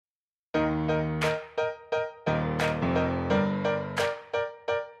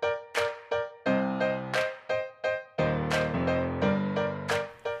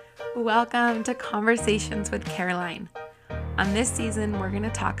Welcome to Conversations with Caroline. On this season, we're going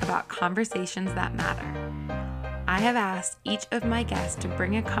to talk about conversations that matter. I have asked each of my guests to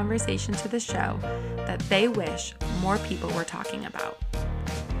bring a conversation to the show that they wish more people were talking about.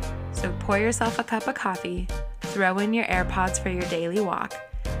 So pour yourself a cup of coffee, throw in your AirPods for your daily walk,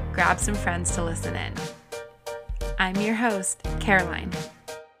 grab some friends to listen in. I'm your host, Caroline.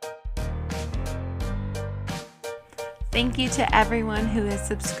 Thank you to everyone who has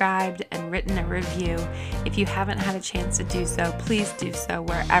subscribed and written a review. If you haven't had a chance to do so, please do so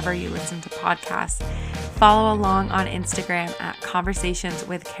wherever you listen to podcasts. Follow along on Instagram at Conversations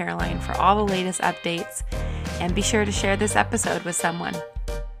with Caroline for all the latest updates, and be sure to share this episode with someone.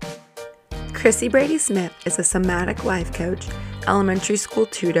 Chrissy Brady Smith is a somatic life coach, elementary school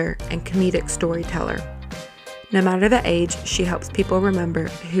tutor, and comedic storyteller. No matter the age, she helps people remember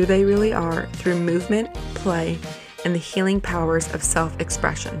who they really are through movement, play, and the healing powers of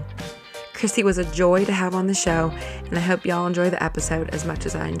self-expression. Chrissy was a joy to have on the show, and I hope y'all enjoy the episode as much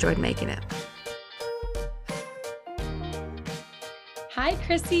as I enjoyed making it. Hi,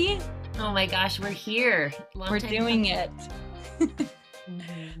 Chrissy. Oh my gosh, we're here. We're doing it.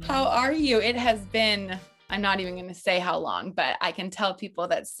 How are you? It has been, I'm not even going to say how long, but I can tell people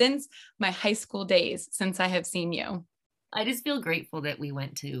that since my high school days, since I have seen you. I just feel grateful that we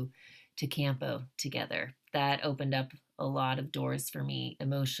went to Campo together. That opened up a lot of doors for me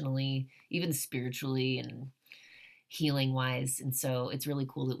emotionally, even spiritually and healing wise. And so it's really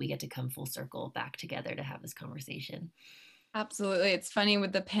cool that we get to come full circle back together to have this conversation. Absolutely. It's funny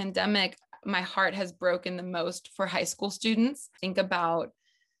with the pandemic, my heart has broken the most for high school students. Think about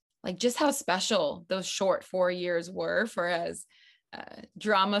like just how special those short 4 years were for as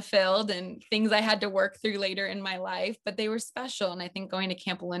drama filled and things I had to work through later in my life, but they were special. And I think going to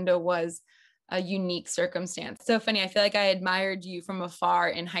Camp Lindo was a unique circumstance. So funny. I feel like I admired you from afar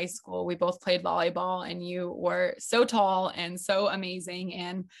in high school. We both played volleyball and you were so tall and so amazing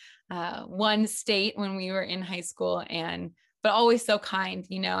and won state when we were in high school but always so kind.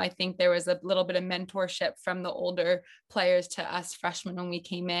 You know, I think there was a little bit of mentorship from the older players to us freshmen when we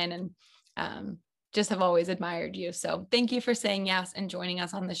came in and just have always admired you. So thank you for saying yes and joining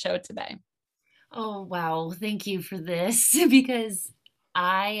us on the show today. Oh, wow. Thank you for this because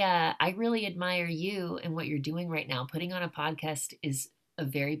I really admire you and what you're doing right now. Putting on a podcast is a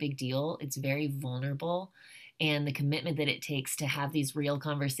very big deal. It's very vulnerable. And the commitment that it takes to have these real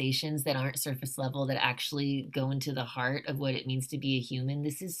conversations that aren't surface level, that actually go into the heart of what it means to be a human.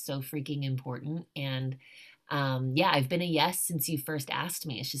 This is so freaking important. And I've been a yes since you first asked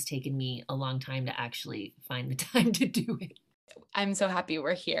me. It's just taken me a long time to actually find the time to do it. I'm so happy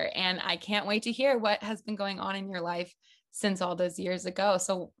we're here. And I can't wait to hear what has been going on in your life since all those years ago.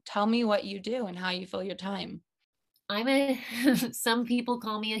 So tell me what you do and how you fill your time. Some people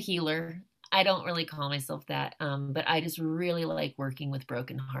call me a healer. I don't really call myself that, but I just really like working with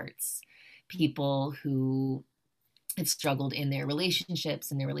broken hearts, people who have struggled in their relationships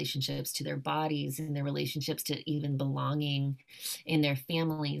to their bodies, in their relationships to even belonging in their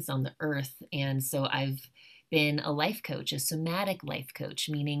families on the earth. And so I've been a life coach, a somatic life coach,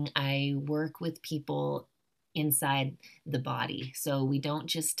 meaning I work with people inside the body. So we don't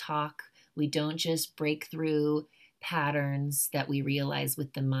just talk, we don't just break through patterns that we realize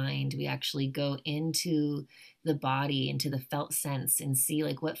with the mind. We actually go into the body, into the felt sense, and see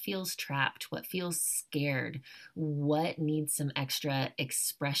like what feels trapped, what feels scared, what needs some extra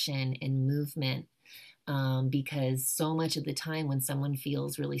expression and movement. Because so much of the time when someone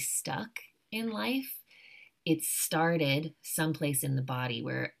feels really stuck in life, it started someplace in the body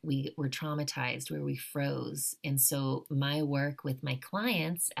where we were traumatized, where we froze. And so my work with my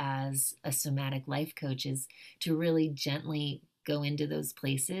clients as a somatic life coach is to really gently go into those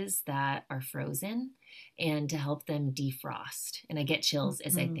places that are frozen and to help them defrost. And I get chills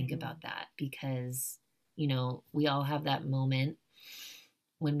as I think about that because, you know, we all have that moment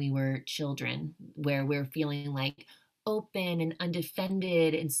when we were children where we're feeling like open and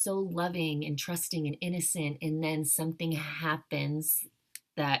undefended and so loving and trusting and innocent. And then something happens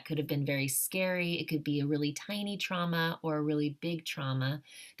that could have been very scary. It could be a really tiny trauma or a really big trauma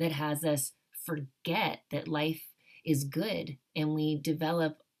that has us forget that life is good. And we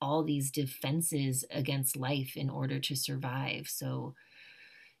develop all these defenses against life in order to survive. So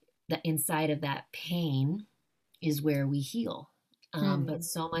the inside of that pain is where we heal. But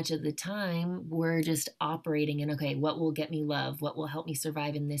so much of the time we're just operating in, okay, what will get me love? What will help me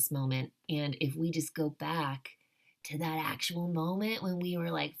survive in this moment? And if we just go back to that actual moment when we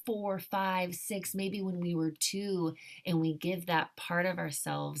were like 4, 5, 6, maybe when we were 2, and we give that part of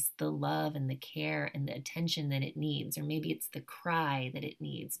ourselves the love and the care and the attention that it needs. Or maybe it's the cry that it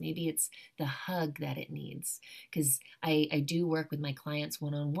needs. Maybe it's the hug that it needs. Because I do work with my clients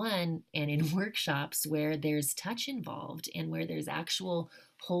one on one and in workshops where there's touch involved and where there's actual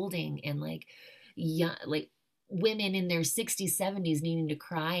holding and like, yeah, like women in their 60s, 70s needing to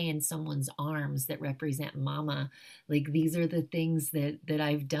cry in someone's arms that represent mama. Like these are the things that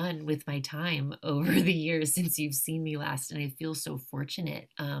I've done with my time over the years since you've seen me last, and I feel so fortunate.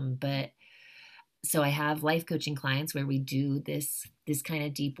 But so I have life coaching clients where we do this kind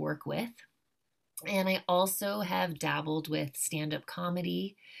of deep work with, and I also have dabbled with stand-up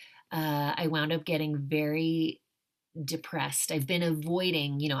comedy. I wound up getting very depressed. I've been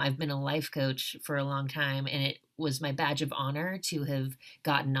avoiding, I've been a life coach for a long time, and it was my badge of honor to have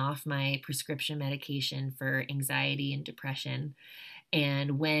gotten off my prescription medication for anxiety and depression.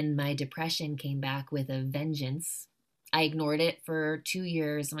 And when my depression came back with a vengeance, I ignored it for 2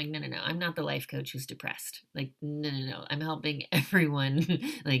 years. I'm like, no, no, no, I'm not the life coach who's depressed. Like, no, no, no. I'm helping everyone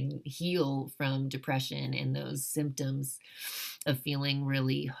like heal from depression and those symptoms of feeling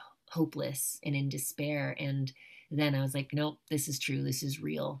really hopeless and in despair. And then I was like, nope, this is true. This is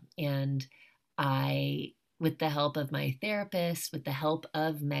real. And with the help of my therapist, with the help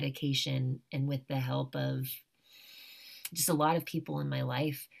of medication, and with the help of just a lot of people in my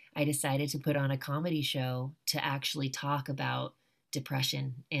life, I decided to put on a comedy show to actually talk about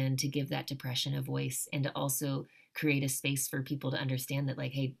depression and to give that depression a voice, and to also create a space for people to understand that,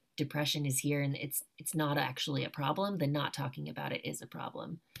 like, hey, depression is here and it's not actually a problem. The not talking about it is a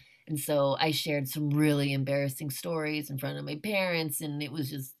problem. And so I shared some really embarrassing stories in front of my parents, and it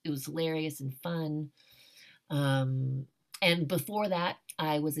was hilarious and fun. Um, and before that,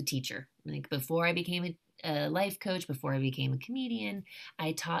 I was a teacher. Like before I became a life coach, before I became a comedian,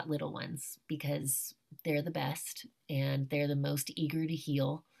 I taught little ones because they're the best and they're the most eager to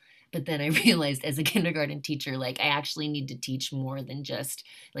heal. But then I realized as a kindergarten teacher, like I actually need to teach more than just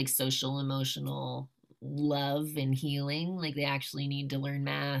like social, emotional love and healing. Like they actually need to learn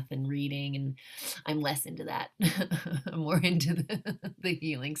math and reading, and I'm less into that. I'm more into the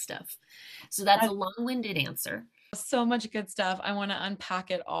healing stuff. So that's a long-winded answer. So much good stuff. I want to unpack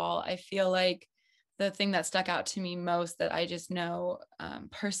it all. I feel like the thing that stuck out to me most that I just know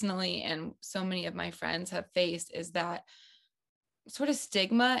personally, and so many of my friends have faced, is that sort of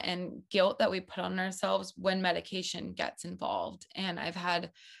stigma and guilt that we put on ourselves when medication gets involved. And I've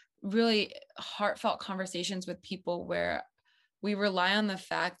had really heartfelt conversations with people where we rely on the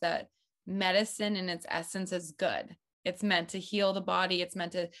fact that medicine in its essence is good. It's meant to heal the body. It's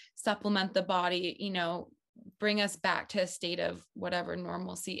meant to supplement the body, bring us back to a state of whatever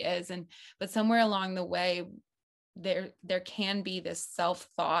normalcy is. But somewhere along the way, there can be this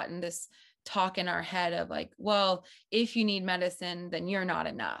self-thought and this talk in our head of like, well, if you need medicine, then you're not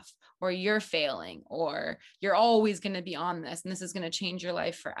enough, or you're failing, or you're always going to be on this, and this is going to change your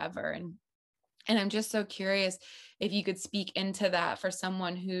life forever. And I'm just so curious if you could speak into that for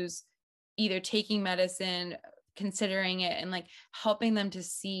someone who's either taking medicine, considering it, and like helping them to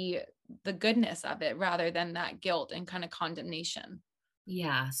see the goodness of it rather than that guilt and kind of condemnation.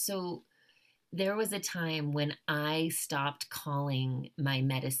 Yeah. So there was a time when I stopped calling my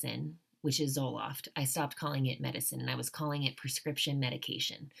medicine, which is Zoloft, I stopped calling it medicine and I was calling it prescription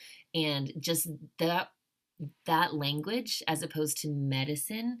medication. And just that language, as opposed to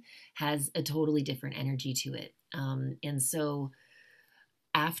medicine, has a totally different energy to it. And so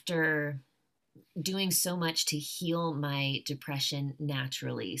after doing so much to heal my depression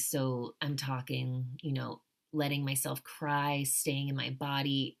naturally, so I'm talking, letting myself cry, staying in my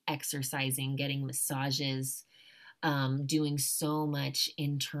body, exercising, getting massages, doing so much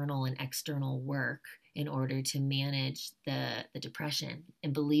internal and external work in order to manage the depression,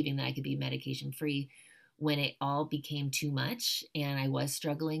 and believing that I could be medication free. When it all became too much and I was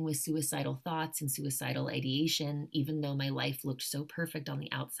struggling with suicidal thoughts and suicidal ideation, even though my life looked so perfect on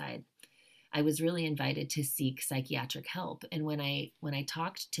the outside, I was really invited to seek psychiatric help. And when I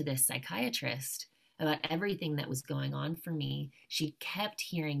talked to this psychiatrist about everything that was going on for me, she kept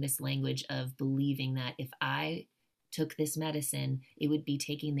hearing this language of believing that if I took this medicine, it would be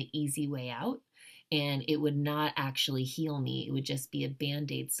taking the easy way out and it would not actually heal me. It would just be a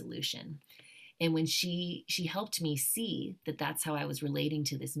band-aid solution. And when she helped me see that that's how I was relating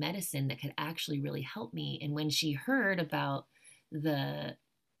to this medicine that could actually really help me, and when she heard about the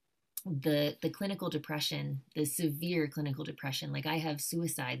clinical depression, the severe clinical depression, like I have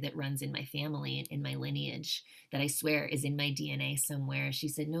suicide that runs in my family and in my lineage that I swear is in my DNA somewhere. She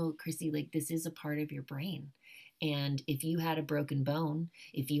said, no, Chrissy, like this is a part of your brain. And if you had a broken bone,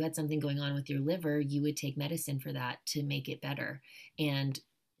 if you had something going on with your liver, you would take medicine for that to make it better. And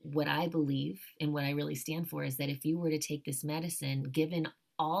what I believe and what I really stand for is that if you were to take this medicine, given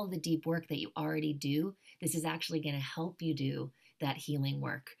all the deep work that you already do, this is actually going to help you do that healing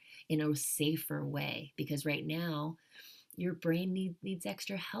work in a safer way. Because right now, your brain needs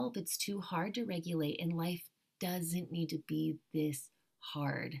extra help. It's too hard to regulate, and life doesn't need to be this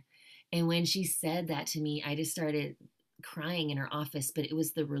hard. And when she said that to me, I just started crying in her office, but it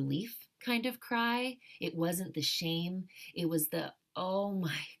was the relief kind of cry. It wasn't the shame. It was the, oh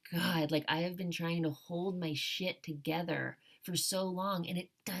my God, like I have been trying to hold my shit together for so long, and it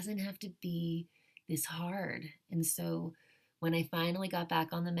doesn't have to be this hard. And so when I finally got back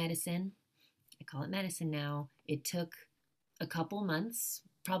on the medicine, I call it medicine now, it took a couple months,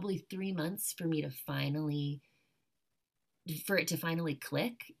 probably 3 months for it to finally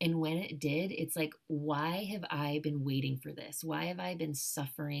click. And when it did, it's like, why have I been waiting for this? Why have I been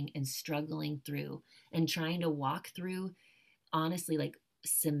suffering and struggling through and trying to walk through, honestly, like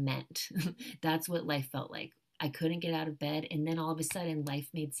cement? That's what life felt like. I couldn't get out of bed. And then all of a sudden, life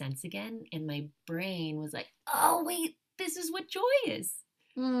made sense again. And my brain was like, oh, wait, this is what joy is.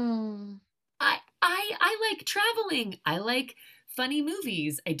 Mm. I like traveling. I like funny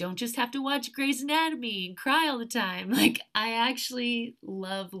movies. I don't just have to watch Grey's Anatomy and cry all the time. Like I actually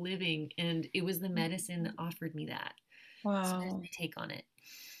love living, and it was the medicine that offered me that. So that's Wow. my take on it.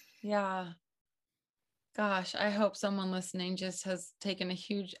 Yeah. Gosh, I hope someone listening just has taken a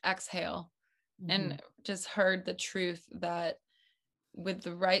huge exhale Mm-hmm. and just heard the truth that with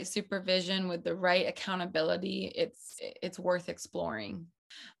the right supervision, with the right accountability, it's worth exploring.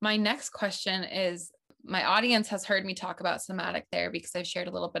 My next question is, my audience has heard me talk about somatic therapy because I've shared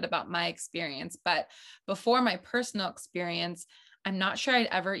a little bit about my experience, but before my personal experience, I'm not sure I'd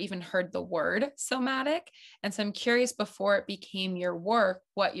ever even heard the word somatic. And so I'm curious, before it became your work,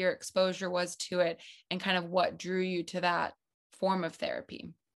 what your exposure was to it and kind of what drew you to that form of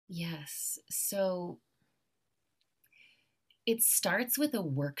therapy. Yes. So it starts with a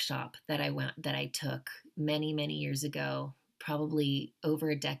workshop that I took many, many years ago, probably over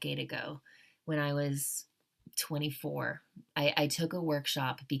a decade ago, when I was 24. I took a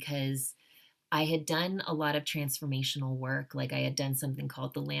workshop because I had done a lot of transformational work. Like I had done something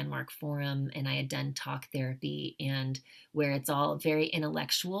called the Landmark Forum, and I had done talk therapy, and where it's all very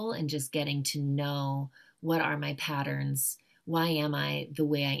intellectual and just getting to know what are my patterns, why am I the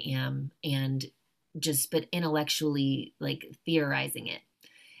way I am, and just, but intellectually like theorizing it.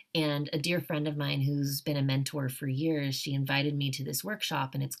 And a dear friend of mine who's been a mentor for years, she invited me to this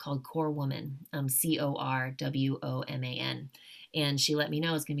workshop, and it's called Core Woman, CORWOMAN. And she let me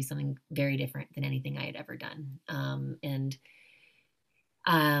know it's going to be something very different than anything I had ever done.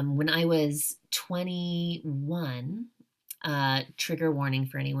 When I was 21, trigger warning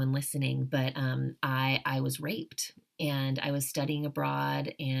for anyone listening, but I was raped, and I was studying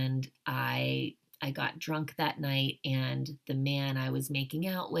abroad, and I got drunk that night, and the man I was making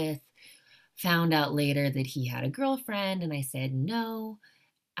out with found out later that he had a girlfriend, and I said, no,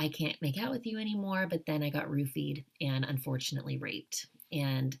 I can't make out with you anymore. But then I got roofied and unfortunately raped.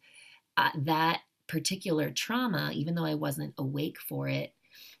 And that particular trauma, even though I wasn't awake for it,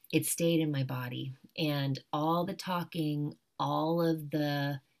 it stayed in my body. And all the talking, all of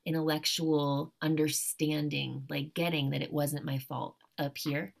the intellectual understanding, like getting that it wasn't my fault up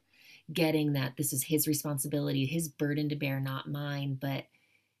here, getting that this is his responsibility, his burden to bear, not mine. But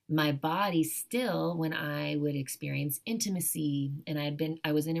my body still, when I would experience intimacy, and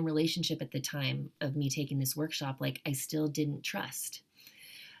I was in a relationship at the time of me taking this workshop, like I still didn't trust.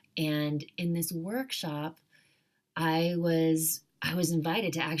 And in this workshop, I was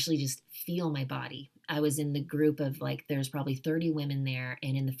invited to actually just feel my body. I was in the group of, like, there's probably 30 women there,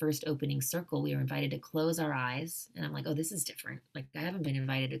 and in the first opening circle we were invited to close our eyes, and I'm like, oh, this is different. Like I haven't been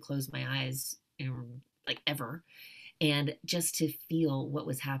invited to close my eyes in like ever, and just to feel what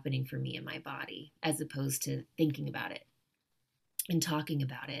was happening for me in my body as opposed to thinking about it and talking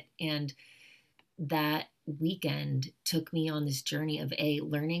about it. And that weekend took me on this journey of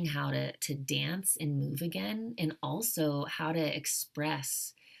learning how to dance and move again, and also how to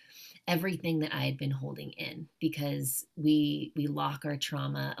express everything that I had been holding in, because we lock our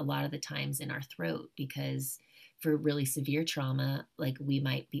trauma a lot of the times in our throat, because for really severe trauma, like we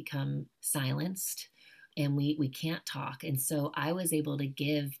might become silenced and we can't talk. And so I was able to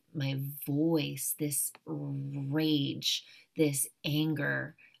give my voice, this rage, this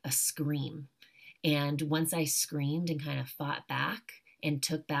anger, a scream. And once I screamed and kind of fought back and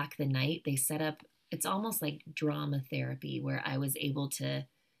took back the night, they set up, it's almost like drama therapy, where I was able to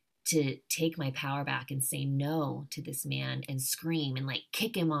to take my power back and say no to this man and scream and like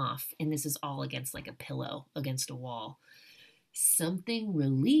kick him off. And this is all against like a pillow against a wall. Something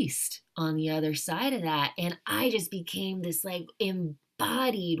released on the other side of that. And I just became this like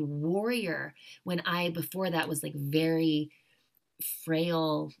embodied warrior when I, before that, was like very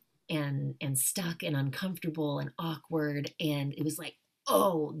frail and stuck and uncomfortable and awkward. And it was like,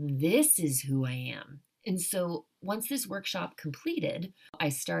 oh, this is who I am. And so once this workshop completed, I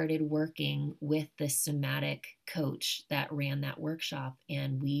started working with the somatic coach that ran that workshop.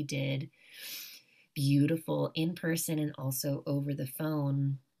 And we did beautiful in person and also over the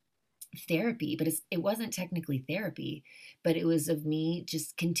phone therapy. But it wasn't technically therapy, but it was of me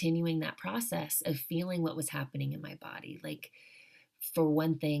just continuing that process of feeling what was happening in my body. Like, for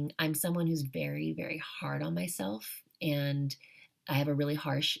one thing, I'm someone who's very, very hard on myself, and I have a really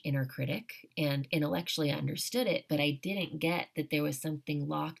harsh inner critic, and intellectually I understood it, but I didn't get that there was something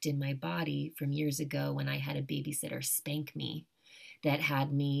locked in my body from years ago when I had a babysitter spank me that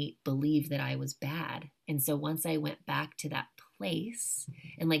had me believe that I was bad. And so once I went back to that place,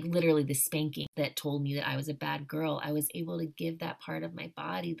 and like literally the spanking that told me that I was a bad girl, I was able to give that part of my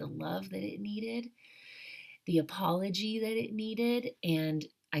body the love that it needed, the apology that it needed. And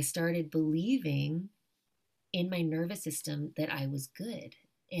I started believing in my nervous system that I was good.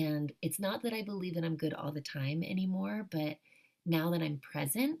 And it's not that I believe that I'm good all the time anymore, but now that I'm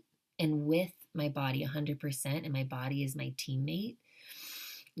present and with my body 100%, and my body is my teammate,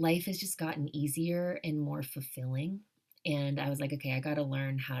 life has just gotten easier and more fulfilling. And I was like, okay, I got to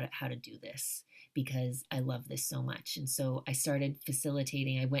learn how to do this because I love this so much. And so I started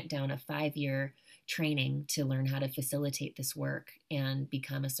facilitating. I went down a 5-year training to learn how to facilitate this work and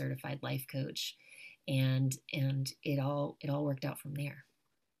become a certified life coach. And it all worked out from there.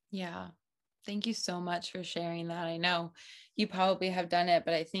 Yeah. Thank you so much for sharing that. I know you probably have done it,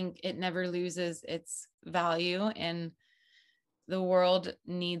 but I think it never loses its value, and the world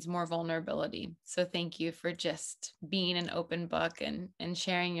needs more vulnerability. So thank you for just being an open book and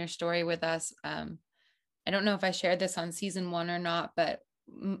sharing your story with us. I don't know if I shared this on season 1 or not, but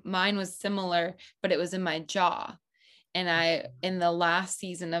mine was similar, but it was in my jaw. And I, in the last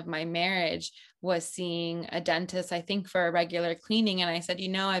season of my marriage, was seeing a dentist, I think for a regular cleaning. And I said,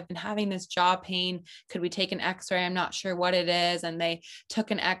 I've been having this jaw pain. Could we take an x-ray? I'm not sure what it is. And they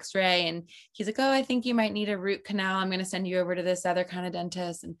took an x-ray, and he's like, oh, I think you might need a root canal. I'm going to send you over to this other kind of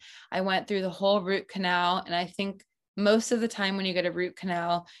dentist. And I went through the whole root canal. And I think most of the time when you get a root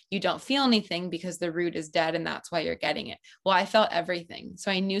canal, you don't feel anything because the root is dead, and that's why you're getting it. Well, I felt everything.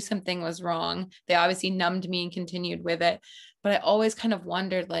 So I knew something was wrong. They obviously numbed me and continued with it. But I always kind of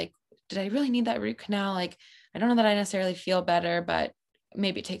wondered, like, did I really need that root canal? Like, I don't know that I necessarily feel better, but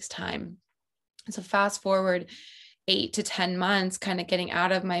maybe it takes time. So fast forward 8 to 10 months, kind of getting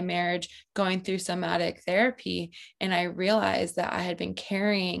out of my marriage, going through somatic therapy. And I realized that I had been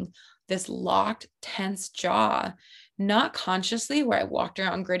carrying this locked, tense jaw, not consciously, where I walked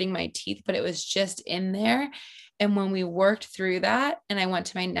around gritting my teeth, but it was just in there. And when we worked through that and I went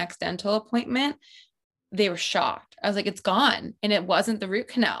to my next dental appointment, they were shocked. I was like, it's gone. And it wasn't the root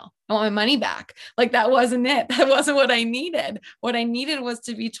canal. I want my money back. Like, that wasn't it. That wasn't what I needed. What I needed was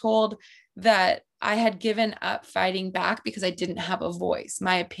to be told that I had given up fighting back because I didn't have a voice.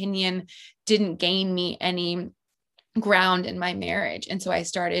 My opinion didn't gain me any ground in my marriage. And so I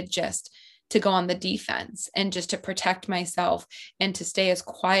started just to go on the defense and just to protect myself and to stay as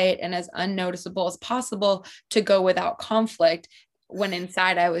quiet and as unnoticeable as possible, to go without conflict, when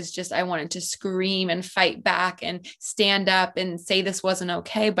inside I wanted to scream and fight back and stand up and say this wasn't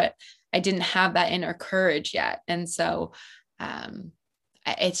okay, but I didn't have that inner courage yet. And so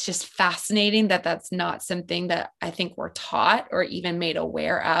it's just fascinating that that's not something that I think we're taught or even made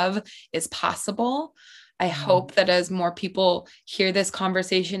aware of is possible. I hope that as more people hear this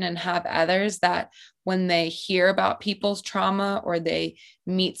conversation and have others, that when they hear about people's trauma or they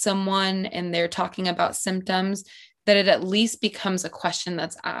meet someone and they're talking about symptoms, that it at least becomes a question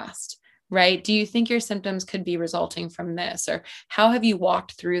that's asked, right? Do you think your symptoms could be resulting from this? Or how have you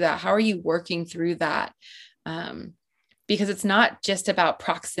walked through that? How are you working through that? Because it's not just about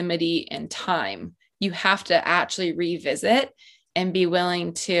proximity and time. You have to actually revisit and be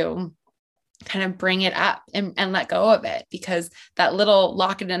willing to kind of bring it up and let go of it, because that little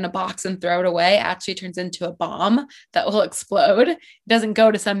lock it in a box and throw it away actually turns into a bomb that will explode. It doesn't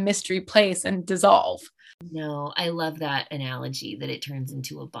go to some mystery place and dissolve. No, I love that analogy that it turns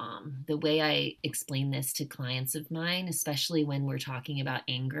into a bomb. The way I explain this to clients of mine, especially when we're talking about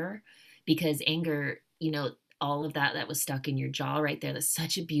anger, because anger, all of that was stuck in your jaw right there. That's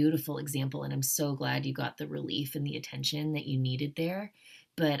such a beautiful example. And I'm so glad you got the relief and the attention that you needed there.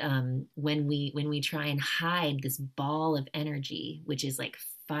 But when we try and hide this ball of energy, which is like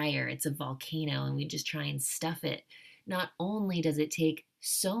fire, it's a volcano, and we just try and stuff it, not only does it take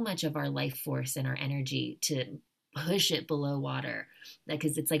so much of our life force and our energy to push it below water,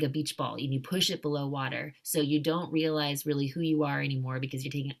 because it's like a beach ball and you push it below water, so you don't realize really who you are anymore because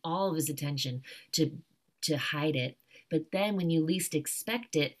you're taking all of this attention to hide it. But then when you least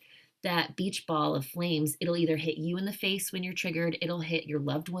expect it, that beach ball of flames, it'll either hit you in the face when you're triggered, it'll hit your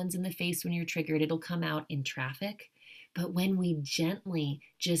loved ones in the face when you're triggered, it'll come out in traffic. But when we gently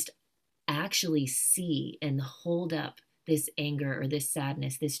just actually see and hold up this anger or this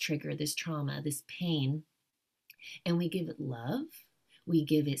sadness, this trigger, this trauma, this pain, and we give it love, we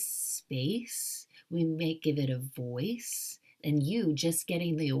give it space, we make give it a voice, and you just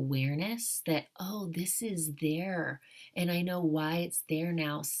getting the awareness that, oh, this is there and I know why it's there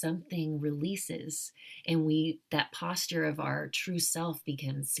now, something releases, and we, that posture of our true self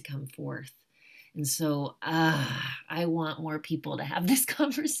begins to come forth. And so I want more people to have this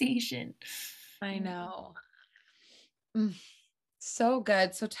conversation. I know. Mm, so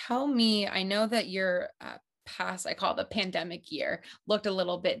good. So tell me, I know that your past, I call it the pandemic year, looked a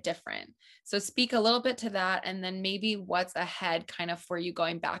little bit different. So speak a little bit to that, and then maybe what's ahead kind of for you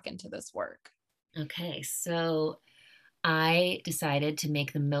going back into this work. Okay, so I decided to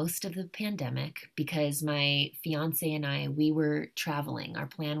make the most of the pandemic because my fiance and I, we were traveling. Our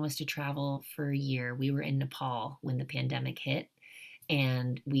plan was to travel for a year. We were in Nepal when the pandemic hit,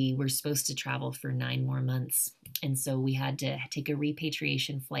 and we were supposed to travel for 9 more months. And so we had to take a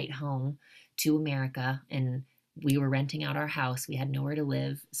repatriation flight home to America, and we were renting out our house. We had nowhere to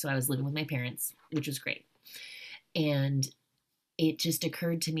live. So I was living with my parents, which was great. And it just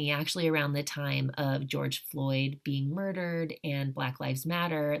occurred to me actually around the time of George Floyd being murdered and Black Lives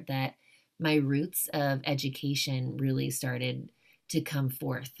Matter that my roots of education really started to come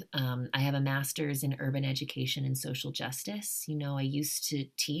forth. I have a master's in urban education and social justice. You know, I used to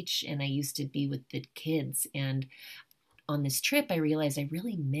teach and I used to be with the kids. And on this trip, I realized I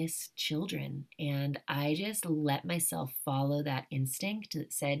really miss children. And I just let myself follow that instinct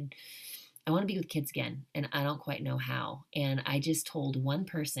that said, I want to be with kids again, and I don't quite know how. And I just told one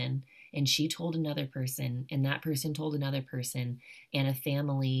person, and she told another person, and that person told another person, and a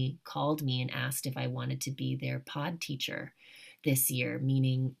family called me and asked if I wanted to be their pod teacher this year,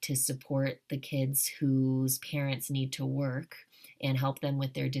 meaning to support the kids whose parents need to work and help them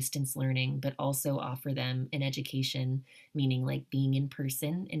with their distance learning, but also offer them an education, meaning like being in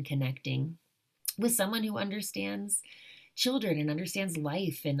person and connecting with someone who understands children and understands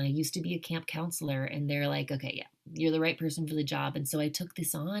life. And I used to be a camp counselor, and they're like, okay, yeah, you're the right person for the job. And so I took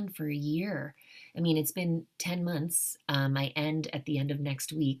this on for a year. I mean, it's been 10 months. I end at the end of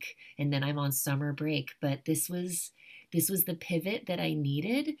next week, and then I'm on summer break. But this was the pivot that I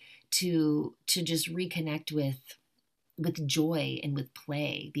needed to just reconnect with joy and with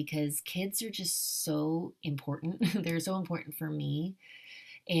play, because kids are just so important. They're so important for me.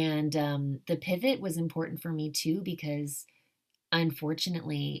 And the pivot was important for me too, because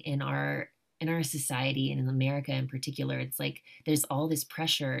unfortunately in our society and in America in particular, it's like there's all this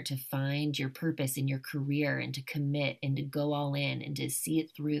pressure to find your purpose in your career and to commit and to go all in and to see it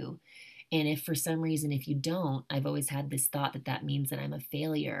through. And if for some reason, if you don't, I've always had this thought that that means that I'm a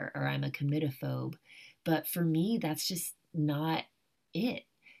failure or I'm a committophobe. But for me, that's just not it.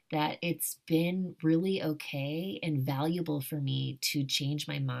 That it's been really okay and valuable for me to change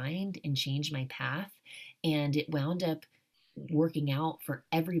my mind and change my path. And it wound up working out for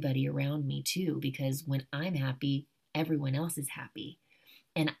everybody around me too, because when I'm happy, everyone else is happy.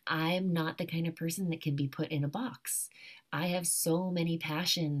 And I'm not the kind of person that can be put in a box. I have so many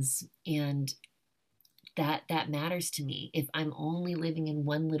passions, and that matters to me. If I'm only living in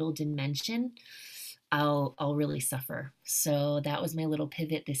one little dimension, I'll really suffer. So that was my little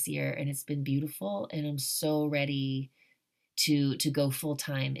pivot this year, and it's been beautiful, and I'm so ready to go full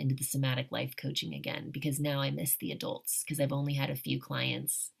time into the somatic life coaching again, because now I miss the adults, because I've only had a few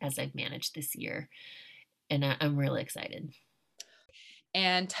clients as I've managed this year, and I'm really excited.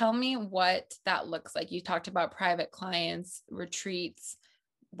 And tell me what that looks like. You talked about private clients, retreats.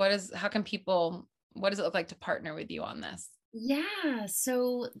 How can people, what does it look like to partner with you on this? Yeah,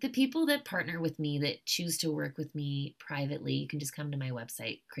 so the people that partner with me that choose to work with me privately, you can just come to my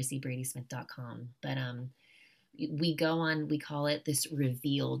website, chrissybradysmith.com. But we go on, we call it this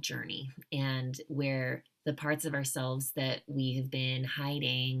reveal journey, and where the parts of ourselves that we have been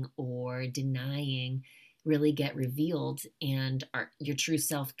hiding or denying really get revealed, and your true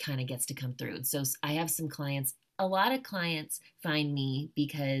self kind of gets to come through. And so I have some clients, a lot of clients find me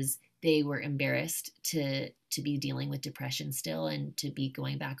because they were embarrassed to be dealing with depression still and to be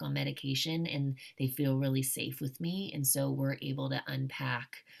going back on medication, and they feel really safe with me. And so we're able to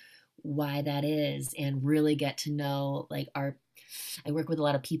unpack why that is and really get to know like our I work with a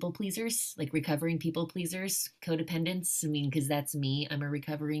lot of people pleasers, like recovering people pleasers, codependents. I mean, because that's me. I'm a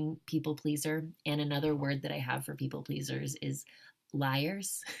recovering people pleaser. And another word that I have for people pleasers is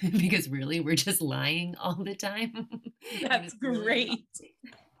liars, because really we're just lying all the time. That's great.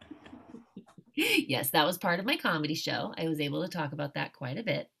 Yes, that was part of my comedy show. I was able to talk about that quite a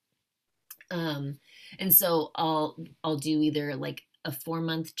bit. Um, and so I'll do either like a 4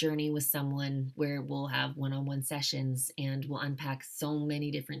 month journey with someone where we'll have one-on-one sessions and we'll unpack so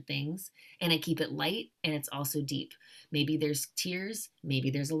many different things. And I keep it light and it's also deep. Maybe there's tears, maybe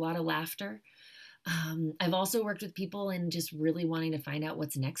there's a lot of laughter. I've also worked with people and just really wanting to find out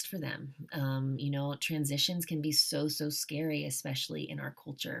what's next for them. Transitions can be so scary, especially in our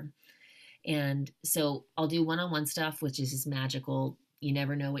culture. And so I'll do one-on-one stuff, which is just magical. You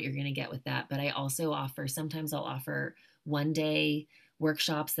never know what you're going to get with that. But I also sometimes I'll offer 1 day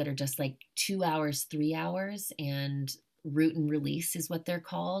workshops that are just like 2 hours, 3 hours, and root and release is what they're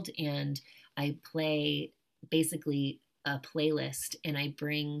called. And I play basically a playlist and I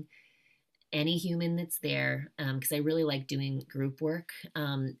bring any human that's there, because I really like doing group work,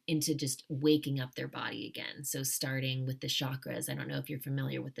 into just waking up their body again. So starting with the chakras. I don't know if you're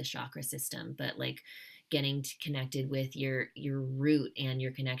familiar with the chakra system, but like getting connected with your root and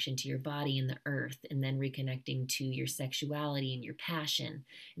your connection to your body and the earth, and then reconnecting to your sexuality and your passion,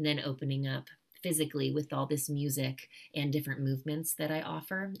 and then opening up physically with all this music and different movements that I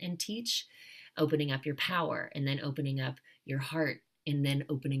offer and teach, opening up your power, and then opening up your heart, and then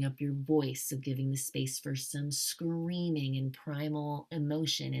opening up your voice. So giving the space for some screaming and primal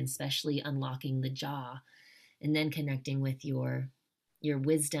emotion, and especially unlocking the jaw, and then connecting with your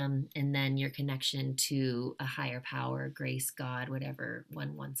wisdom, and then your connection to a higher power, grace, God, whatever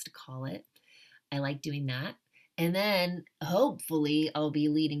one wants to call it. I like doing that. And then hopefully I'll be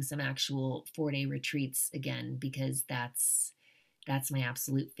leading some actual 4 day retreats again, because that's my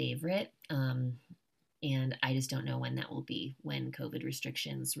absolute favorite. And I just don't know when that will be, when COVID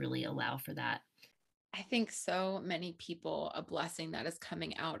restrictions really allow for that. I think so many people, a blessing that is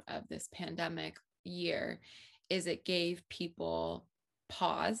coming out of this pandemic year is it gave people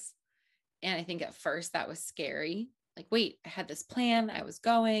pause. And I think at first that was scary. Like, wait, I had this plan, I was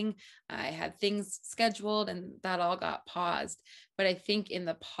going, I had things scheduled, and that all got paused. But I think in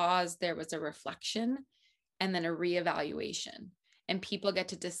the pause, there was a reflection and then a reevaluation. And people get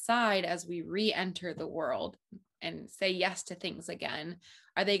to decide as we re enter the world and say yes to things again,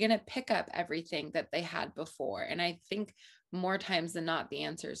 are they going to pick up everything that they had before? And I think more times than not, the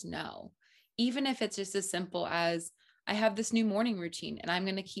answer is no. Even if it's just as simple as, I have this new morning routine and I'm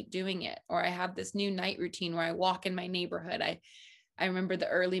going to keep doing it. Or I have this new night routine where I walk in my neighborhood. I remember the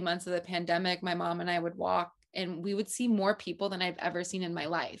early months of the pandemic, my mom and I would walk and we would see more people than I've ever seen in my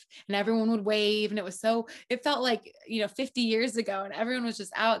life. And everyone would wave. And it felt like, 50 years ago, and everyone was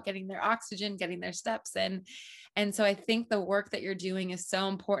just out getting their oxygen, getting their steps in. And so I think the work that you're doing is so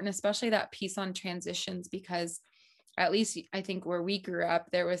important, especially that piece on transitions, because at least I think where we grew up,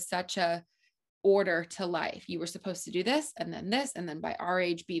 there was such a order to life. You were supposed to do this, and then by our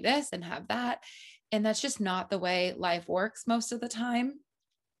age, be this and have that. And that's just not the way life works most of the time.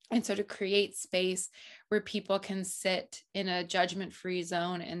 And so to create space where people can sit in a judgment-free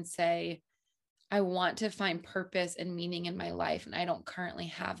zone and say, I want to find purpose and meaning in my life, and I don't currently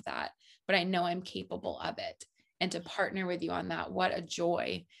have that, but I know I'm capable of it. And to partner with you on that, what a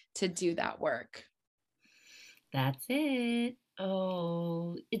joy to do that work. That's it.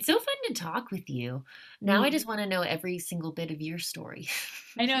 Oh, it's so fun to talk with you. Now I just want to know every single bit of your story.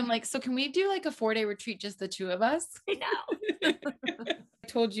 I know. I'm like, so can we do like a 4-day retreat, just the two of us? I know. I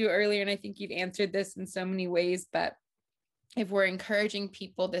told you earlier, and I think you've answered this in so many ways, but if we're encouraging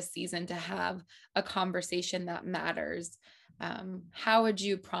people this season to have a conversation that matters, how would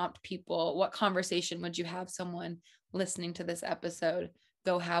you prompt people? What conversation would you have someone listening to this episode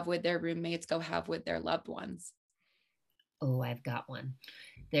go have with their roommates, go have with their loved ones? Oh, I've got one.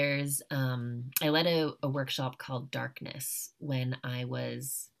 I led a workshop called Darkness when I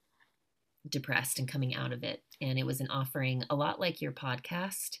was depressed and coming out of it. And it was an offering a lot like your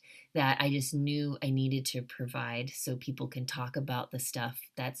podcast that I just knew I needed to provide so people can talk about the stuff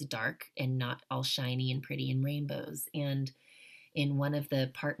that's dark and not all shiny and pretty and rainbows. And in one of the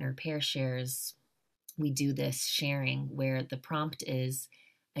partner pair shares, we do this sharing where the prompt is,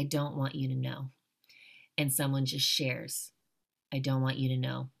 I don't want you to know. And someone just shares, I don't want you to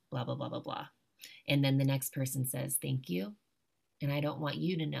know, blah, blah, blah, blah, blah. And then the next person says, thank you. And I don't want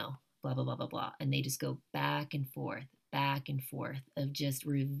you to know, blah, blah, blah, blah, blah. And they just go back and forth of just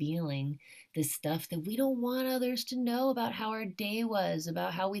revealing the stuff that we don't want others to know about how our day was,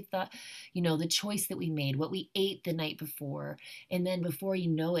 about how we thought, the choice that we made, what we ate the night before. And then before you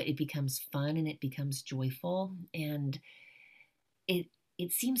know it, it becomes fun and it becomes joyful. And it,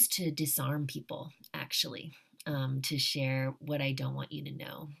 it seems to disarm people, actually, to share what I don't want you to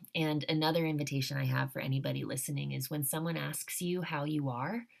know. And another invitation I have for anybody listening is when someone asks you how you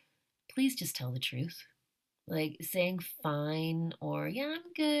are, please just tell the truth. Like saying fine or yeah,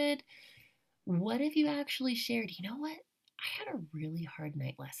 I'm good. What if you actually shared, you know what? I had a really hard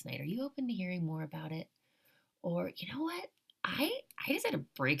night last night. Are you open to hearing more about it? Or, you know what? I just had a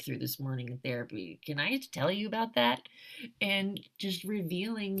breakthrough this morning in therapy. Can I tell you about that? And just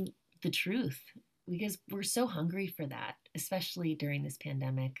revealing the truth because we're so hungry for that, especially during this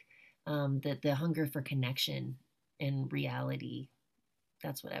pandemic. That the hunger for connection and reality.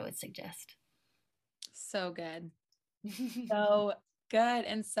 That's what I would suggest. So good. So good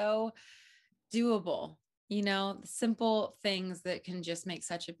and so doable. Simple things that can just make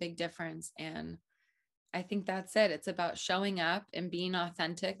such a big difference. And I think that's it. It's about showing up and being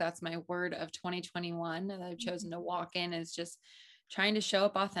authentic. That's my word of 2021 that I've chosen to walk in, is just trying to show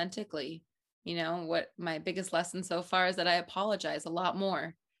up authentically. What my biggest lesson so far is that I apologize a lot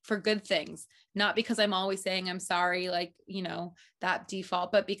more for good things, not because I'm always saying I'm sorry, like, that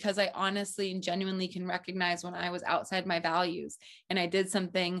default, but because I honestly and genuinely can recognize when I was outside my values and I did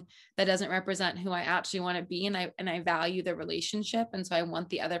something that doesn't represent who I actually want to be. And I value the relationship. And so I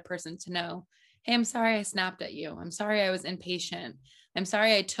want the other person to know, hey, I'm sorry I snapped at you. I'm sorry I was impatient. I'm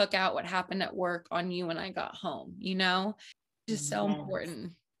sorry I took out what happened at work on you when I got home, just so Yes.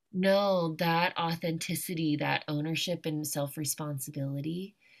 important. No, that authenticity, that ownership and self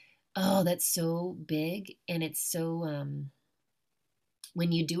responsibility. Oh, that's so big. And it's so,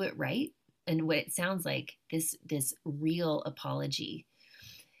 when you do it right, and what it sounds like, this real apology,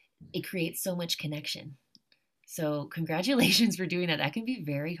 it creates so much connection. So congratulations for doing that. That can be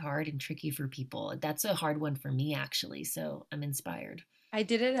very hard and tricky for people. That's a hard one for me, actually. So I'm inspired. I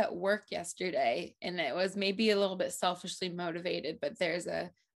did it at work yesterday, and it was maybe a little bit selfishly motivated, but there's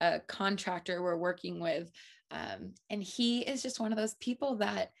a contractor we're working with. And he is just one of those people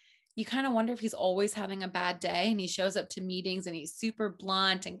that you kind of wonder if he's always having a bad day, and he shows up to meetings and he's super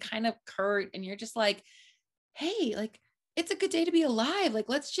blunt and kind of curt. And you're just like, hey, like, it's a good day to be alive. Like,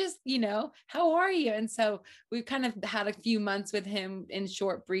 let's just, how are you? And so we've kind of had a few months with him in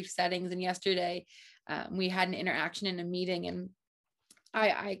short, brief settings. And yesterday we had an interaction in a meeting, and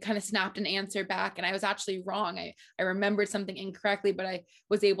I kind of snapped an answer back, and I was actually wrong. I remembered something incorrectly, but I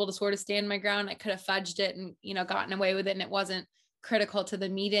was able to sort of stand my ground. I could have fudged it and, gotten away with it. And it wasn't critical to the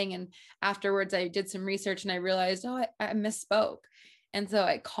meeting. And afterwards I did some research and I realized, oh, I misspoke. And so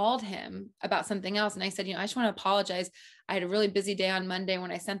I called him about something else. And I said, I just want to apologize. I had a really busy day on Monday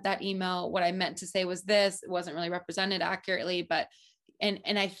when I sent that email. What I meant to say was this. It wasn't really represented accurately, but, and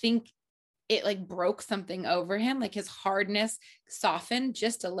I think it like broke something over him. Like his hardness softened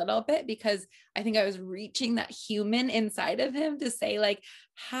just a little bit, because I think I was reaching that human inside of him to say like,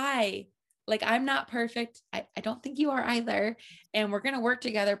 hi, like, I'm not perfect. I don't think you are either. And we're going to work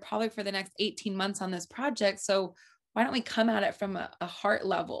together probably for the next 18 months on this project. So why don't we come at it from a heart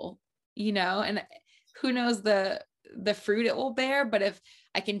level, and who knows the fruit it will bear. But if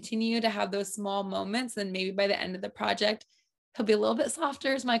I continue to have those small moments, then maybe by the end of the project, he'll be a little bit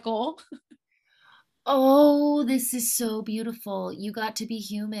softer, is my goal. Oh, this is so beautiful. You got to be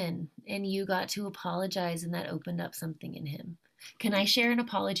human and you got to apologize, and that opened up something in him. Can I share an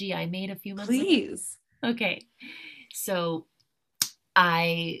apology I made a few months ago? Please. Okay. So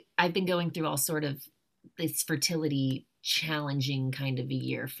I've been going through all sort of this fertility challenging kind of a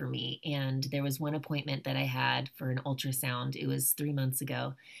year for me. And there was one appointment that I had for an ultrasound. It was 3 months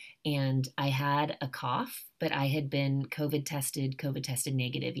ago. And I had a cough, but I had been COVID tested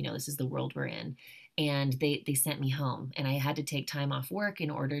negative. This is the world we're in. And they sent me home, and I had to take time off work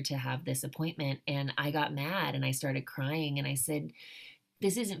in order to have this appointment. And I got mad and I started crying and I said,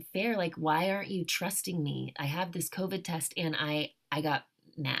 this isn't fair. Like, why aren't you trusting me? I have this COVID test. And I got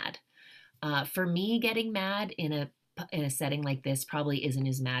mad. For me, getting mad in a setting like this probably isn't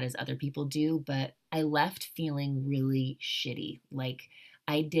as mad as other people do, but I left feeling really shitty. Like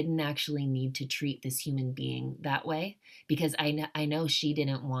I didn't actually need to treat this human being that way, because I know she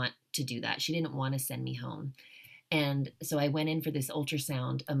didn't want to do that. She didn't want to send me home. And so I went in for this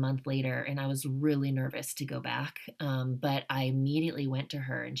ultrasound a month later, and I was really nervous to go back. But I immediately went to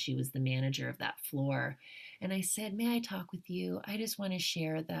her, and she was the manager of that floor. And I said, may I talk with you? I just want to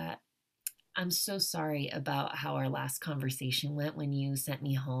share that I'm so sorry about how our last conversation went when you sent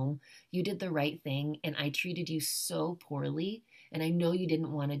me home. You did the right thing, and I treated you so poorly. And I know you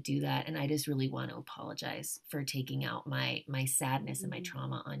didn't want to do that. And I just really want to apologize for taking out my sadness and my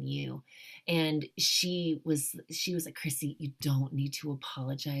trauma on you. And she was like, Chrissy, you don't need to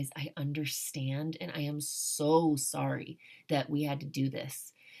apologize. I understand. And I am so sorry that we had to do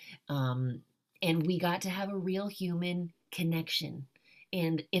this. Um, and we got to have a real human connection.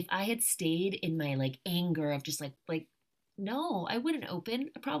 And if I had stayed in my like anger of just like no, I wouldn't open.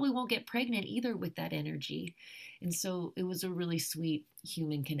 I probably won't get pregnant either with that energy. And so it was a really sweet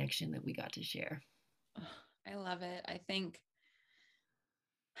human connection that we got to share. I love it. I think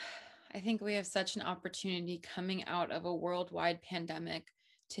we have such an opportunity coming out of a worldwide pandemic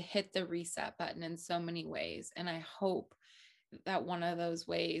to hit the reset button in so many ways. And I hope that one of those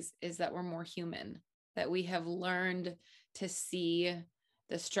ways is that we're more human, that we have learned to see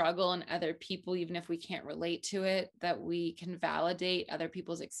the struggle in other people, even if we can't relate to it, that we can validate other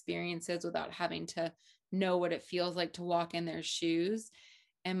people's experiences without having to know what it feels like to walk in their shoes.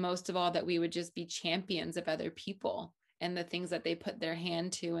 And most of all, that we would just be champions of other people and the things that they put their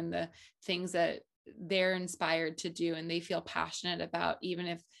hand to and the things that they're inspired to do and they feel passionate about, even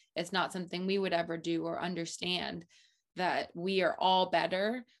if it's not something we would ever do or understand, that we are all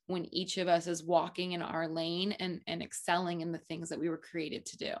better when each of us is walking in our lane and excelling in the things that we were created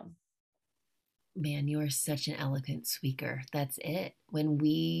to do. Man, you are such an eloquent speaker. That's it. When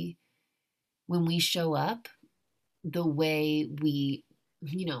we show up the way we,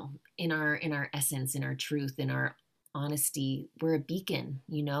 in our essence, in our truth, in our honesty, we're a beacon,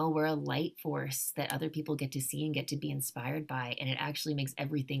 we're a light force that other people get to see and get to be inspired by, and it actually makes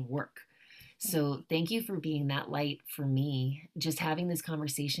everything work. So thank you for being that light for me. Just having this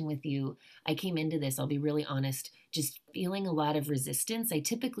conversation with you, I came into this, I'll be really honest, just feeling a lot of resistance. I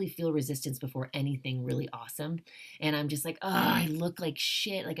typically feel resistance before anything really awesome. And I'm just like, oh, I look like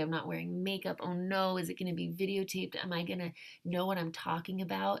shit. Like I'm not wearing makeup. Oh no, is it going to be videotaped? Am I going to know what I'm talking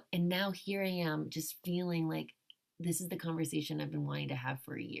about? And now here I am just feeling like this is the conversation I've been wanting to have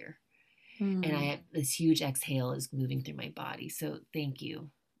for a year. And I have this huge exhale is moving through my body. So thank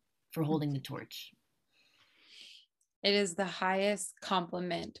you for holding the torch. It is the highest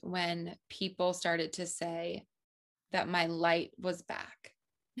compliment when people started to say that my light was back.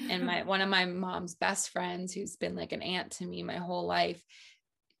 And one of my mom's best friends, who's been like an aunt to me my whole life,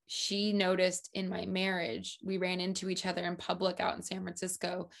 she noticed in my marriage, we ran into each other in public out in San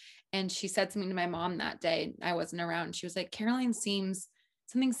Francisco. And she said something to my mom that day. I wasn't around. She was like, Caroline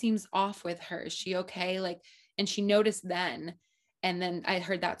something seems off with her. Is she okay? Like, and she noticed then. And then I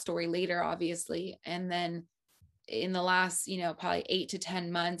heard that story later, obviously. And then in the last, probably 8 to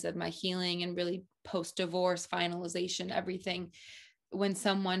 10 months of my healing and really post-divorce finalization, everything, when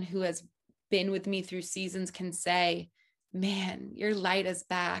someone who has been with me through seasons can say, man, your light is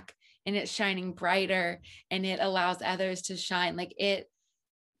back and it's shining brighter and it allows others to shine. Like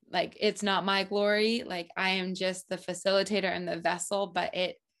it's not my glory. Like I am just the facilitator and the vessel, but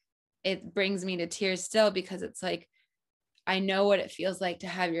it brings me to tears still, because it's like, I know what it feels like to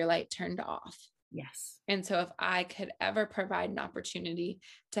have your light turned off. Yes. And so if I could ever provide an opportunity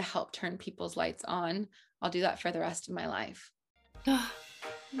to help turn people's lights on, I'll do that for the rest of my life.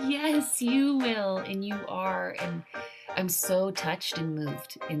 Yes, you will. And you are. And I'm so touched and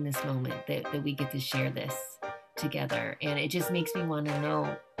moved in this moment that we get to share this together. And it just makes me want to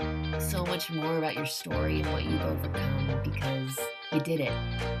know so much more about your story and what you've overcome, because you did it.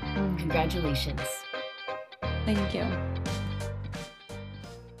 Congratulations. Thank you.